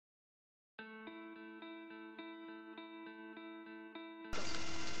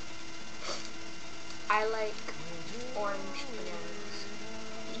I like orange bananas.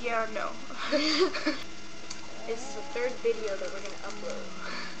 Yeah, no. This is the third video that we're gonna upload.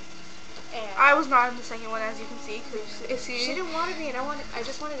 And I was not in the second one, as you can see, because she didn't want to be, and I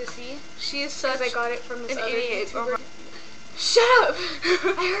just wanted to see. She is such I got it from this an other idiot. YouTuber. Shut up!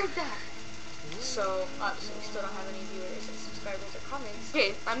 I heard that. So obviously we still don't have any viewers and subscribers or comments.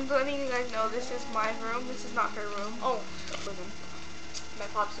 Okay, I'm letting you guys know this is my room. This is not her room. Oh, my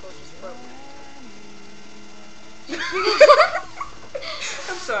popsicle just broke.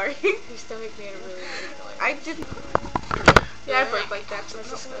 I'm sorry. Your stomach made a really weird noise. I didn't. Yeah, I broke like that. So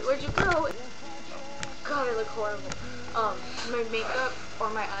where'd you go? God, I look horrible. My makeup or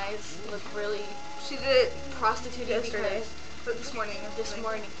my eyes look really. She did it prostituted yesterday, because but this morning. this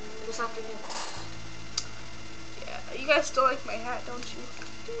afternoon. Yeah, you guys still like my hat, don't you?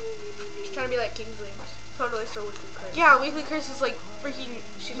 She's trying to be like Kingsley. Totally. So Weekly Curse. Yeah, Weekly Curse is like freaking.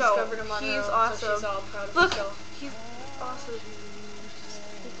 She no, discovered him on her he's own, awesome. so she's all proud of Look, herself. he's awesome.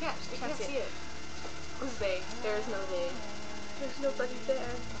 They can't see it. Who's they? There is no they. There's nobody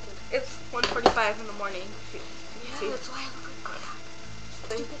there. It's 1:45 in the morning. Yeah, that's why I look like crap.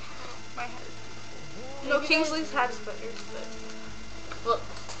 Stupid hat. My hat. No, Kingsley's hat is better. But look,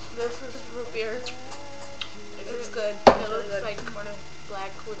 this is root beer. It's good. It looks like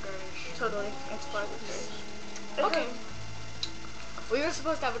black wood garnish. Totally. It's black wood garnish. Okay. We were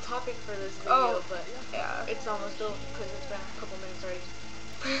supposed to have a topic for this video, but yeah, it's almost over because it's been a couple minutes already.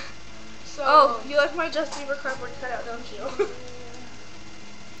 So, oh, you like my Justin Bieber cardboard cutout, don't you?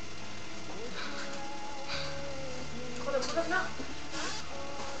 Hold up now.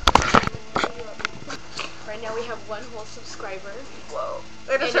 Right now we have one whole subscriber. Whoa.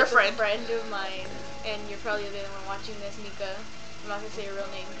 It is and her it's friend. A friend of mine, and you're probably the only one watching this, Mika. I'm not gonna say your real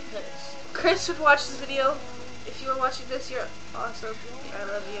name because Chris would watch this video. If you are watching this, you're awesome. I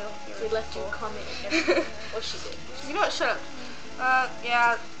love you. We left you a comment and everything. What she did. You know what? Shut up.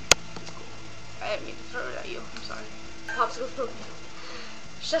 Yeah. I didn't mean to throw it at you. I'm sorry. Popsicle's broken.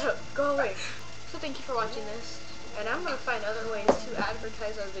 Shut up. Go away. So thank you for watching this. And I'm gonna find other ways to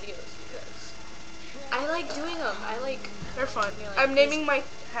advertise our videos because I like doing them. They're fun. Like I'm naming my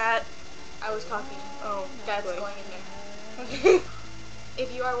hat. I was talking. Oh, That's boy. going in there. Okay.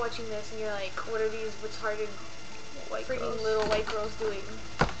 If you are watching this and you're like, what are these retarded little white girls doing?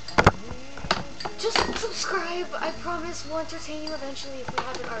 Just subscribe. I promise we'll entertain you eventually if we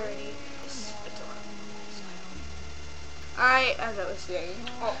haven't already. As I was saying,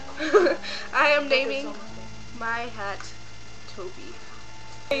 I am naming my hat Toby.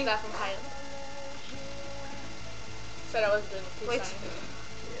 That from Thailand. Said I wasn't doing the peace Wait. sign.